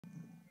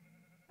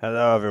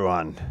Hello,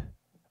 everyone,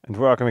 and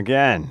welcome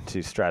again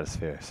to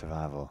Stratosphere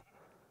Survival.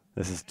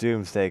 This is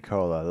Doomsday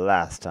Cola.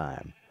 Last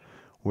time,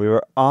 we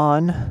were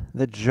on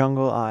the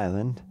jungle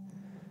island,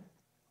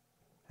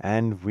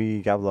 and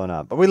we got blown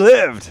up. But we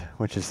lived,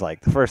 which is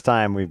like the first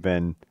time we've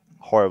been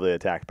horribly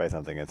attacked by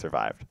something and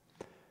survived.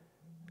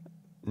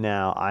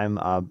 Now,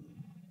 I'm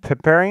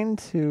preparing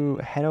to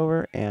head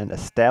over and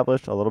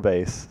establish a little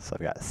base. So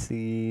I've got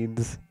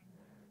seeds.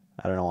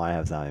 I don't know why I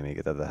have zombie meat.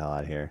 Get that the hell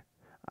out of here.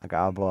 I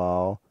got a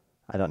bow.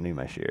 I don't need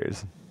my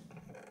shears.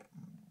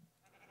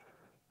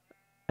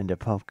 And the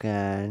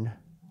pumpkin.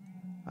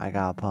 I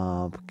got a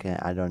pumpkin.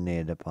 I don't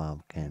need the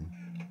pumpkin.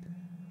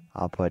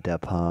 I'll put the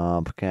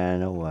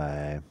pumpkin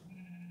away.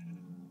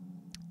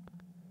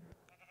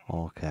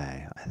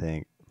 Okay, I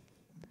think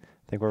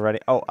we're ready.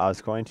 Oh, I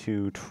was going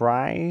to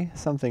try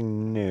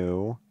something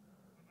new.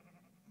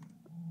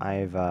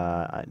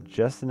 I've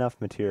just enough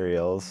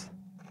materials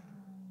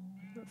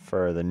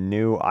for the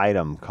new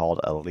item called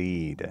a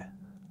lead.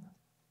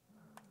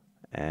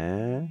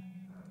 And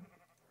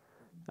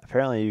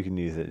apparently you can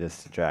use it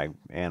just to drag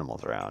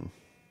animals around.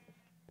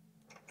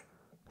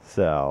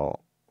 So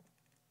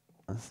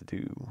let's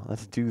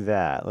do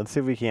that. Let's see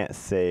if we can't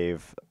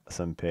save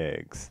some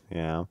pigs, you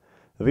know?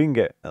 If we can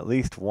get at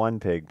least one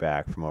pig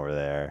back from over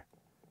there,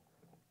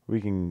 we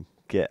can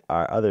get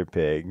our other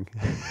pig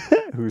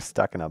who's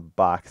stuck in a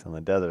box on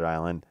the desert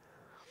island,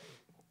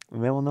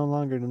 and they will no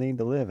longer need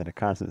to live in a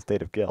constant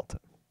state of guilt.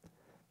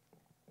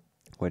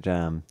 Which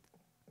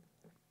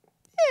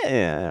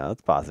yeah,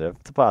 that's positive.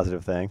 It's a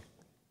positive thing.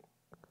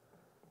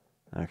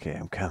 Okay,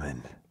 I'm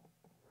coming,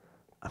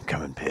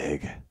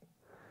 pig.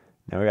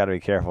 Now we gotta be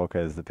careful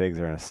because the pigs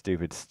are in a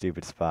stupid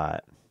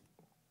spot.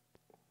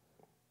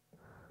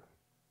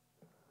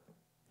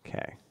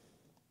 Okay.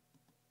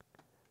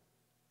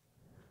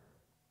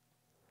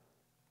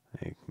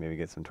 Maybe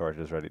get some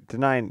torches ready.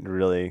 Did I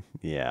really?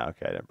 Yeah,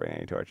 okay, I didn't bring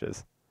any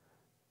torches.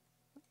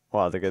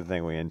 Well, it's a good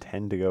thing we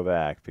intend to go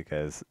back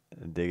because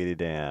diggity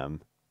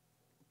damn.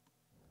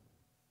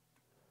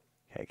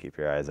 Okay, keep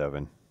your eyes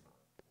open.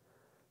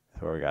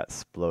 That's where we got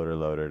sploder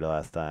loaded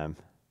last time.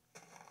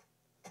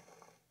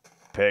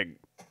 Pig.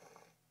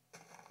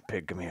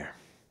 Pig, come here.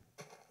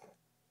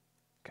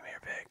 Come here,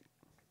 pig.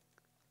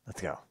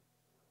 Let's go.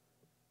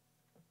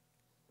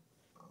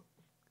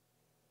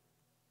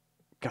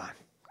 Come on.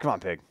 Come on,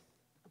 pig.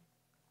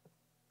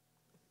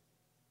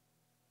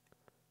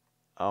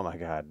 Oh my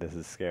god, this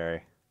is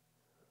scary.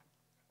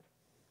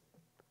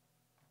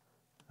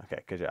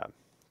 Okay, good job.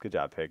 Good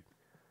job, pig.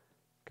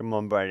 Come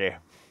on, buddy.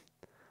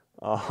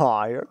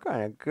 Oh, you're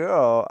kind of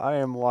cool. I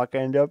am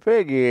walking the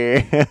piggy.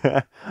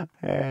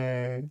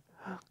 Hey,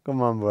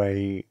 come on,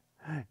 buddy.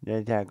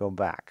 Let's go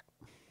back.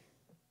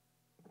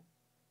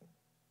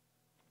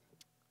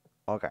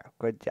 Okay,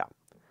 good job.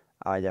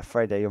 I was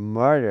afraid that you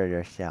murdered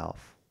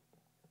yourself.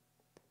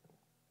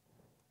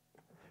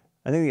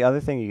 I think the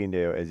other thing you can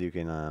do is you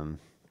can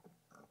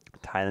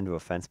tie them to a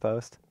fence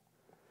post.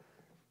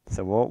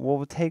 So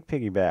we'll take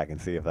Piggy back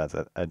and see if that's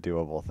a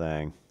doable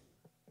thing.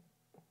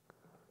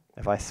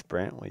 If I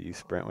sprint, will you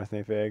sprint with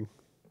me, Pig?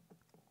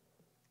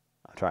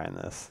 I'm trying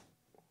this.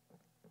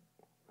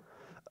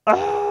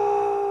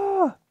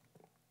 Ah!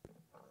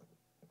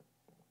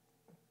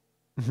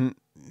 This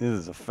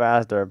is a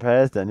faster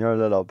pace than your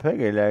little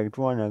piggy legs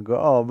wanna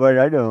go, but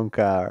I don't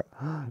care.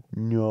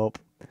 Nope.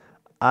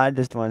 I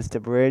just want to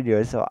breed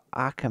you so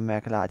I can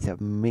make lots of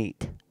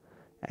meat.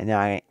 And then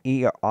I can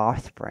eat your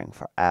offspring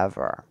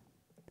forever.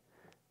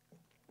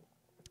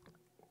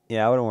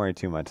 Yeah, I wouldn't worry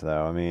too much,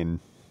 though. I mean,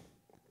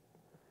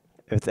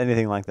 if it's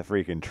anything like the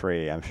freaking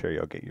tree, I'm sure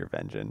you'll get your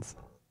vengeance.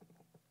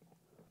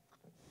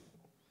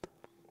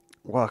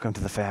 Welcome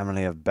to the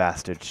family of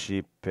bastard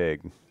sheep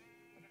pig.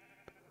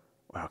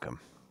 Welcome.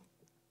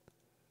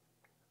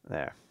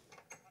 There.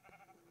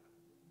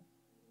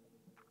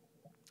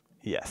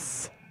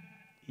 Yes.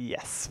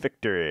 Yes,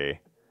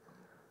 victory.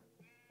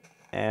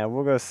 And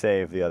we'll go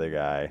save the other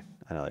guy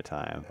another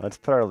time. Let's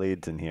put our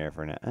leads in here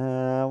for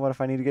now. What if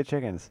I need to get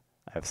chickens?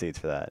 I have seeds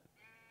for that.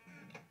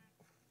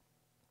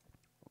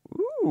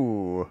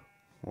 Ooh.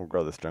 We'll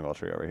grow this jungle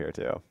tree over here,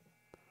 too.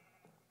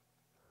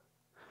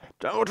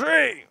 Jungle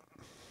tree!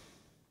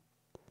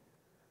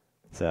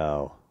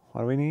 So,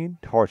 what do we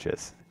need?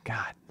 Torches.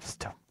 God,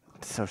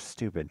 so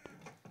stupid.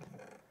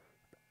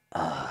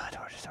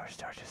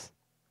 Torches.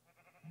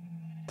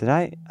 Did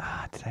I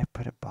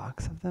put a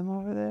box of them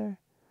over there?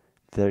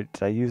 Did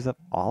I use up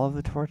all of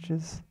the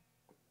torches?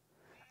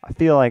 I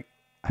feel like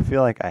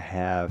I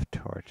have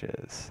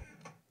torches,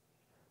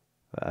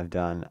 but I've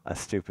done a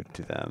stupid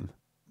to them.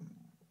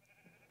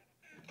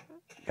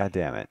 God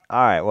damn it!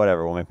 All right,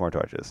 whatever. We'll make more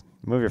torches.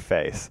 Move your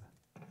face,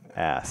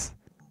 ass.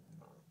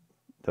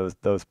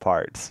 Those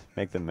parts.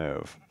 Make them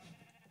move.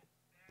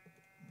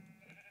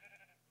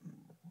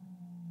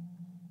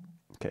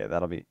 Okay,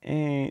 that'll be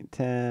 8,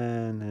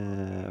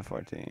 10,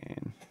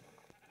 14.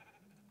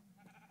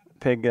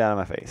 Pig, get out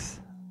of my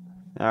face.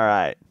 All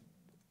right.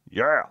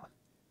 Yeah.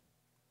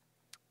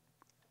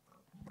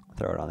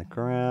 Throw it on the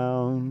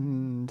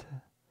ground.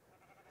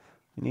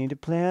 We need to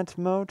plant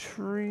more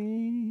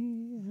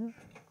tree.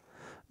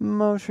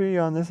 More tree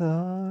on this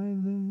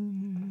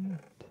island.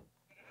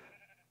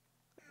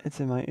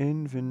 It's in my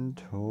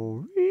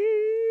inventory.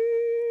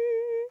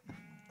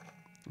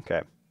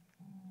 Okay.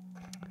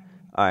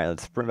 Alright,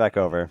 let's sprint back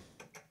over.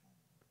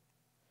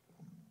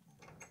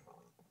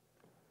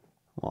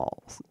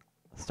 We'll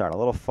start a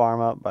little farm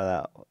up by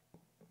that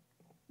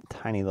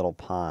tiny little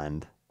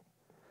pond.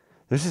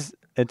 There's just,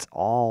 it's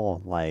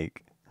all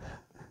like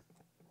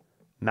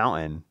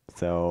mountain.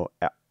 So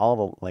all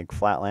the like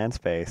flat land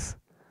space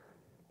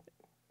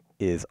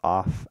is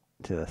off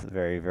to the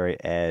very,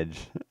 very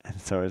edge. And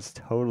so it's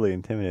totally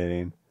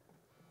intimidating.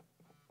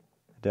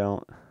 I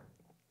don't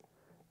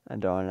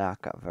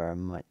like it very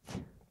much.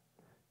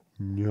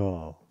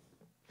 No.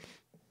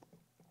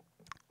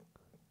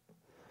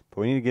 But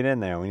we need to get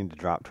in there. We need to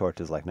drop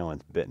torches like no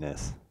one's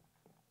business.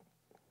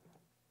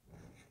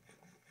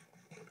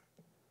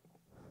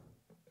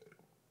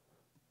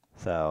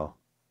 So.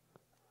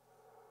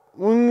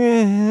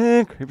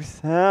 Creepy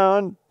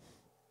sound.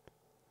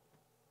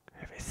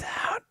 Creepy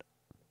sound.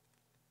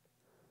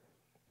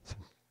 So,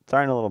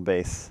 starting a little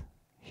base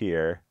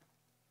here.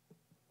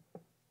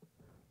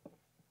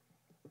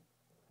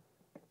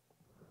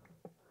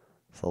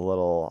 It's a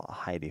little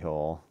hidey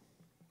hole.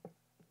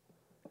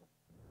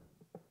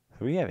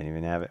 We haven't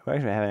even we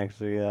haven't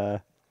actually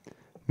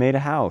made a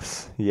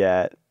house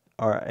yet,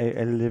 or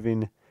a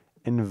living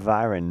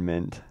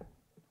environment.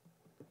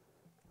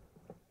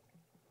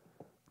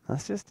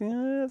 That's just,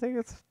 I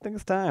think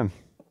it's time.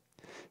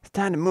 It's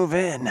time to move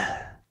in.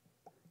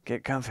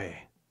 Get comfy.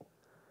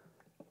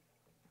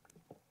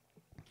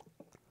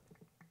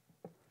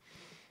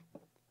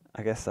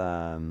 I guess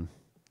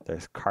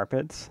there's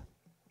carpets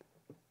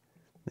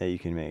that you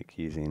can make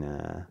using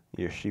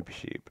your sheep.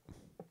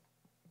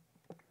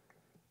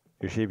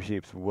 Your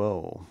sheep's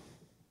wool.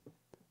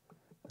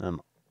 I'm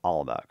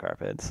all about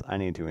carpets. I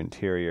need to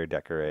interior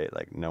decorate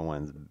like no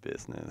one's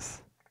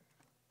business.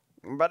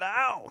 But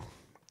ow!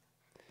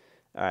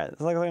 Alright,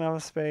 let's look like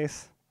enough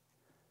space.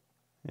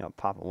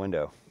 Pop a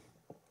window.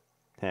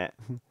 Do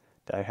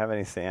I have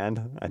any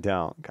sand? I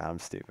don't. God, I'm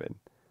stupid.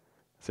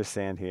 Is there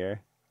sand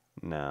here?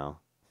 No.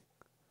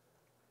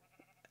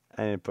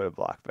 I need to put a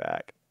block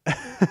back.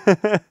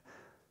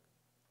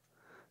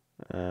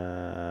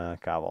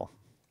 Cobble.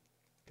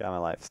 Got my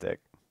life stick.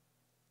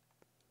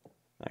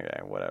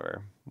 Okay,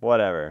 whatever.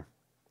 Whatever.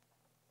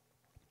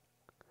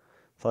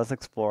 So let's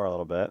explore a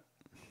little bit.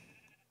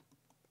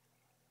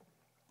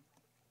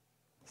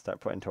 Start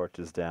putting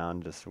torches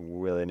down just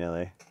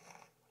willy-nilly.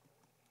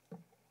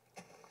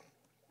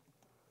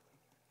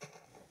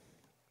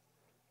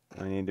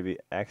 I need to be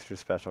extra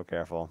special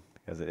careful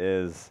because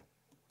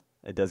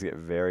it does get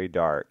very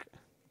dark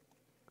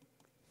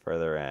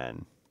further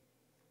in.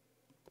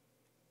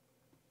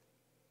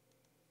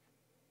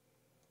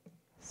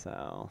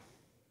 So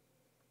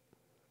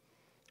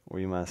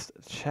we must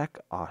check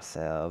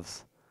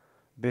ourselves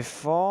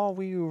before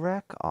we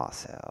wreck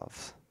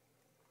ourselves.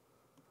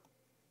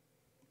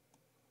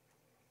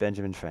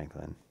 Benjamin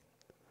Franklin,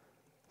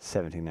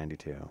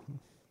 1792.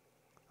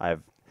 I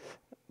have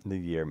the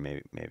year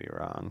maybe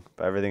wrong,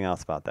 but everything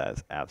else about that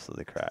is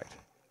absolutely correct.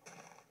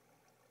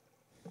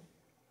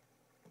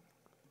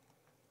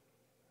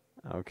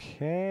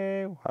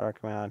 Okay, water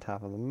coming out on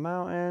top of the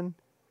mountain.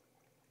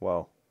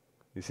 Whoa,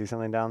 you see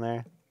something down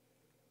there?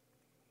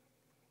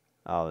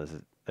 Oh,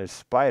 there's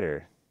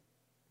spider.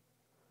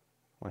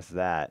 What's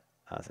that?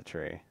 Oh, it's a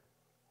tree.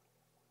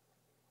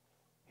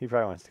 He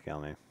probably wants to kill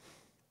me.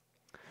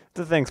 It's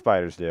the thing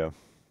spiders do.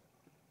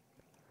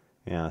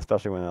 Yeah,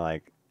 especially when they're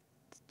like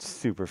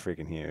super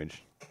freaking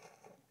huge.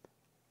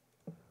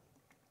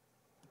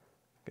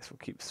 Guess we'll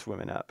keep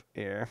swimming up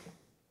here.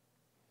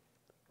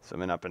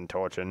 Swimming up and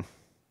torching.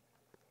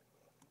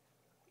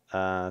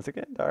 Is it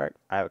getting dark?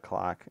 I have a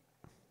clock.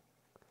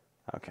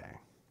 Okay.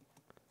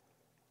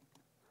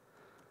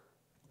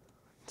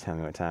 Tell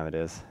me what time it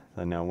is.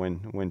 I know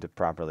when to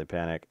properly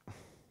panic. I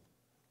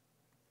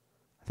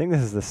think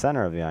this is the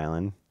center of the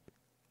island.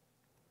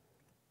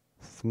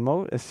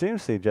 It's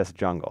seriously just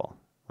jungle.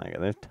 Like,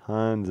 there's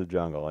tons of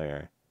jungle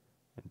here.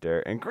 And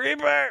dirt and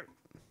creeper!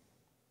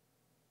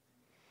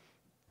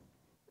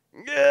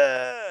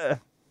 Yeah!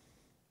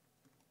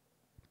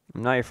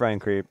 I'm not your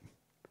friend, creep.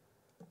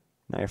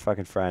 Not your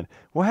fucking friend.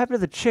 What happened to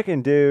the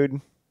chicken,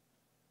 dude?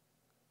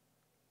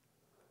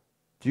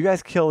 Did you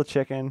guys kill the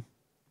chicken?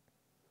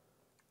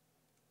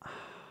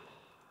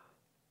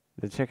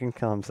 Did the chicken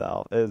kill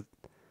himself?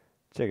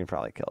 Chicken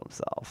probably killed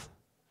himself.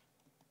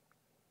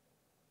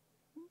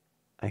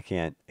 I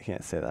can't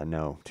say that I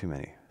know too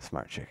many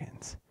smart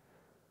chickens.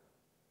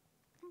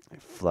 They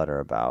flutter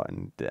about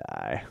and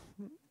die.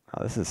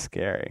 Oh, this is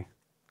scary.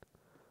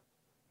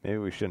 Maybe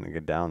we shouldn't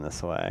go down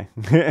this way.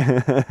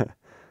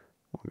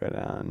 We'll go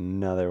down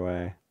another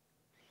way.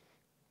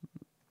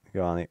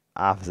 Go on the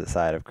opposite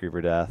side of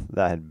creeper death.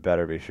 That had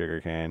better be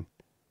sugarcane.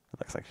 It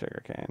looks like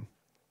sugarcane.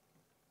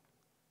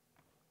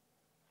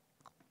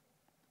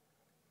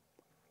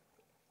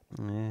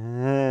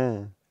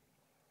 Yeah.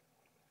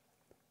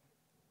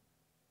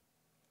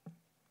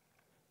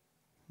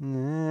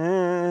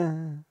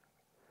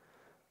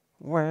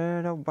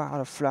 Where the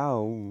water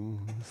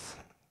flows.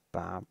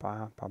 Ba,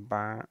 ba, ba,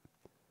 ba.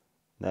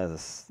 That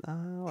is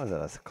what is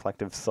that? A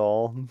collective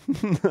soul?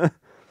 I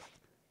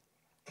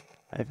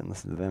haven't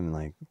listened to them in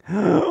like.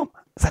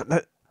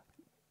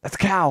 That's a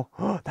cow.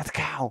 That's a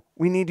cow.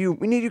 We need you.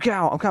 We need you,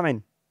 cow. I'm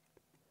coming.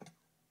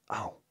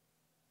 Oh.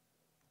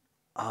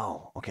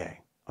 Oh. Okay.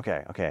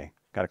 Okay. Okay.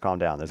 Gotta calm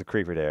down. There's a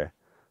creeper there.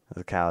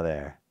 There's a cow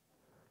there.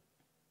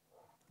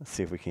 Let's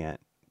see if we can't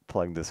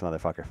plug this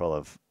motherfucker full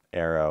of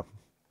arrow.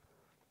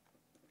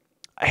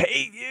 I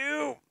hate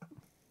you.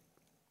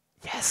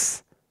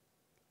 Yes.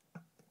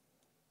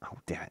 Oh,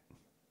 damn it.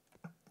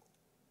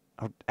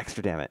 Oh,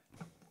 extra damn it.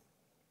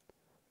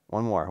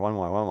 One more, one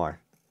more, one more.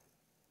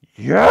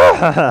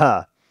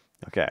 Yeah!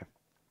 Okay.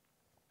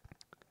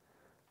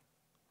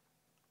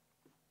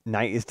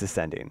 Night is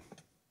descending.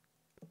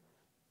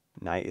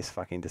 Night is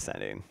fucking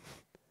descending.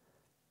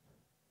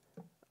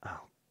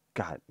 Oh,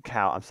 God.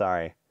 Cow, I'm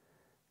sorry.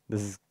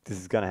 This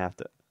is gonna have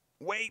to...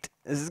 Wait!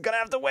 This is gonna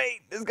have to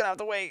wait! This is gonna have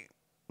to wait!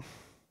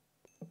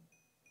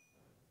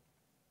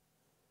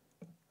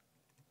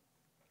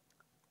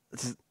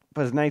 Let's just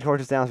put as many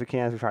torches down as we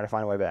can as we try to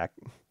find a way back.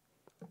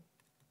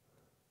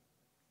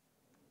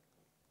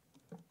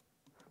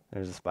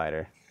 There's a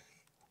spider.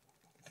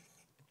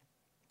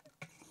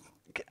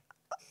 Get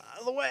out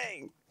of the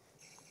way!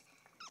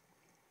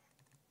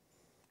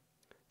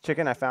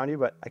 Chicken, I found you,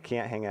 but I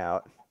can't hang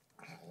out.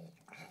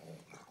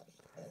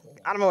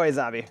 Out of my way,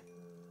 zombie!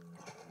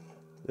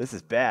 This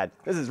is bad.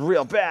 This is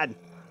real bad!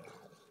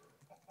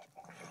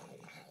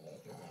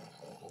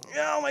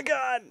 Oh my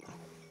god!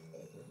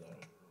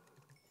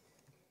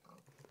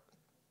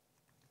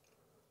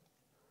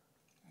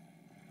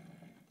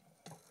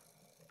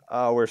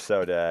 Oh, we're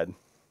so dead.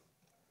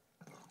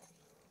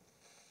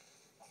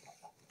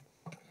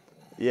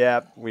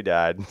 Yep, we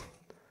died.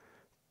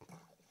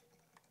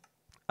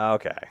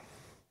 Okay.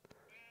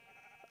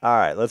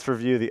 Alright, let's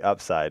review the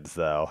upsides,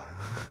 though.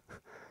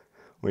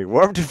 We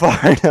warped far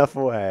enough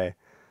away.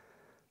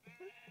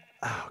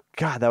 Oh,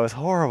 God, that was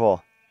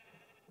horrible.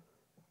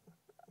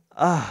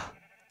 Ah.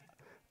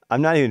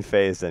 I'm not even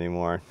phased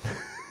anymore.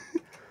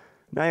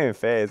 Not even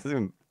phased.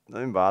 Doesn't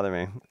even bother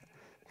me.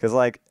 Because,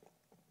 like,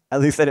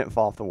 at least I didn't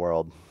fall off the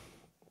world.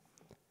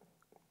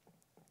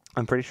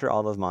 I'm pretty sure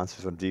all those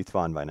monsters would have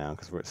despawned by now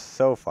because we're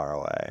so far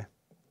away.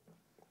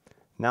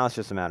 Now it's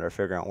just a matter of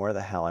figuring out where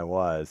the hell I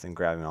was and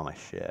grabbing all my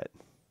shit.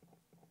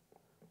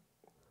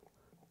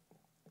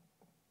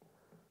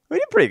 We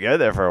did pretty good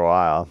there for a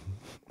while.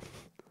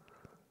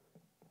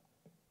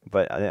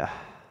 But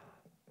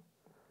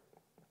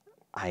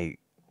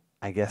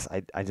I guess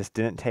I just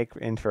didn't take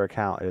into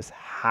account just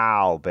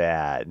how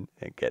bad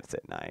it gets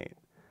at night.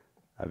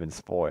 I've been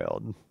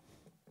spoiled.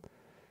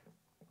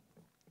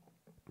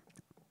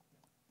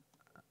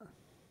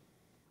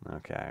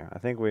 Okay, I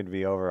think we'd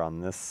be over on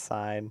this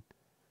side.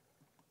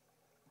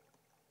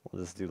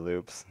 We'll just do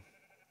loops.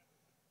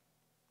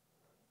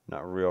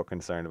 Not real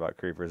concerned about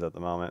creepers at the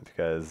moment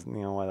because,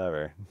 you know,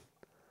 whatever.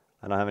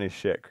 I don't have any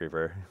shit,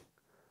 creeper.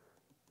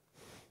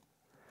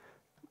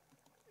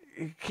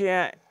 You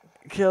can't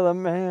kill a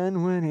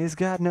man when he's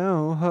got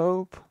no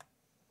hope.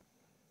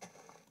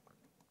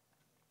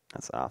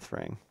 That's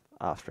offspring.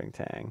 Offspring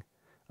tang.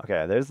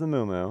 Okay, there's the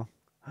moo-moo.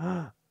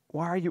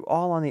 Why are you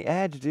all on the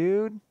edge,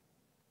 dude?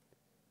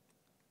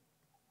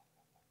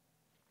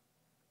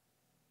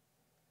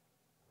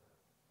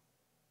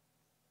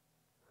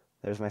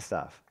 There's my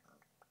stuff.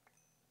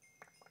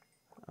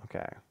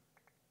 Okay.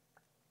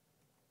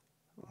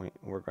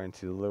 We're going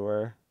to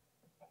lure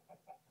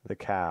the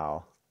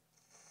cow.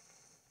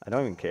 I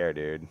don't even care,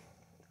 dude.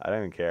 I don't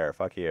even care.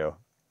 Fuck you.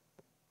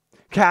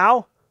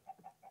 Cow?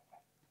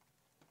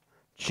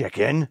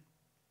 Chicken?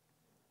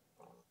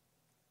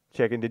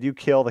 Chicken, did you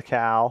kill the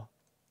cow?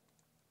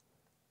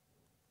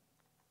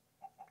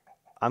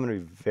 I'm going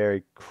to be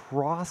very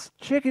cross.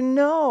 Chicken,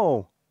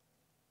 no!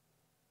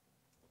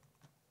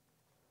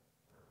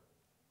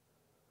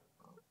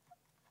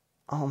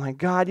 Oh my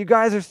god, you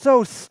guys are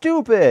so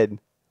stupid!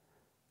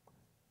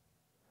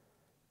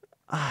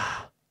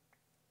 Ah.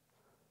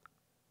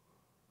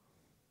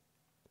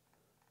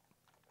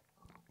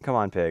 Come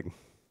on, pig.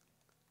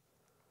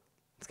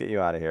 Let's get you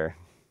out of here.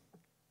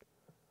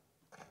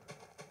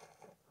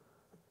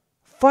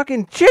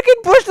 Fucking chicken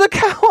pushed the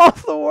cow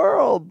off the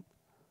world!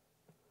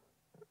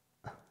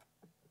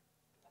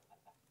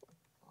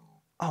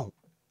 Oh,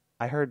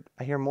 I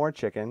hear more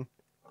chicken.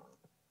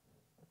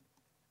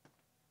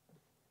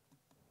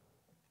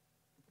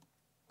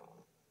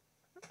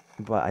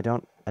 But I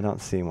don't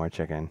see more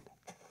chicken.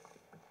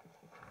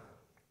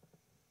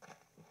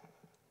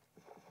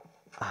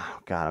 Oh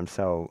god, I'm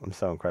so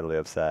incredibly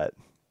upset.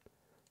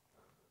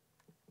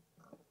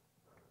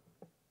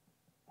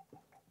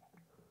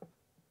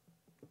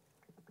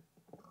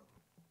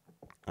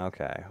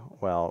 Okay.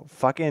 Well,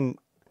 fucking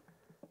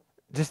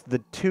just the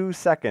 2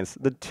 seconds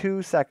it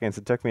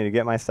took me to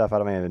get my stuff out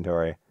of my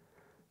inventory.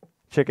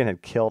 Chicken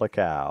had killed a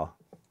cow.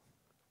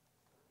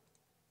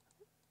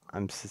 I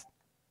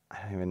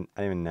don't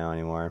even know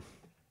anymore.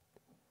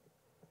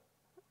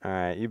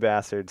 Alright, you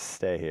bastards,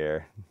 stay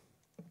here.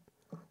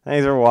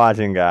 Thanks for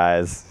watching,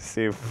 guys.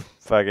 See you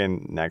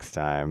fucking next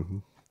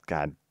time.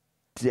 God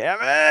damn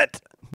it!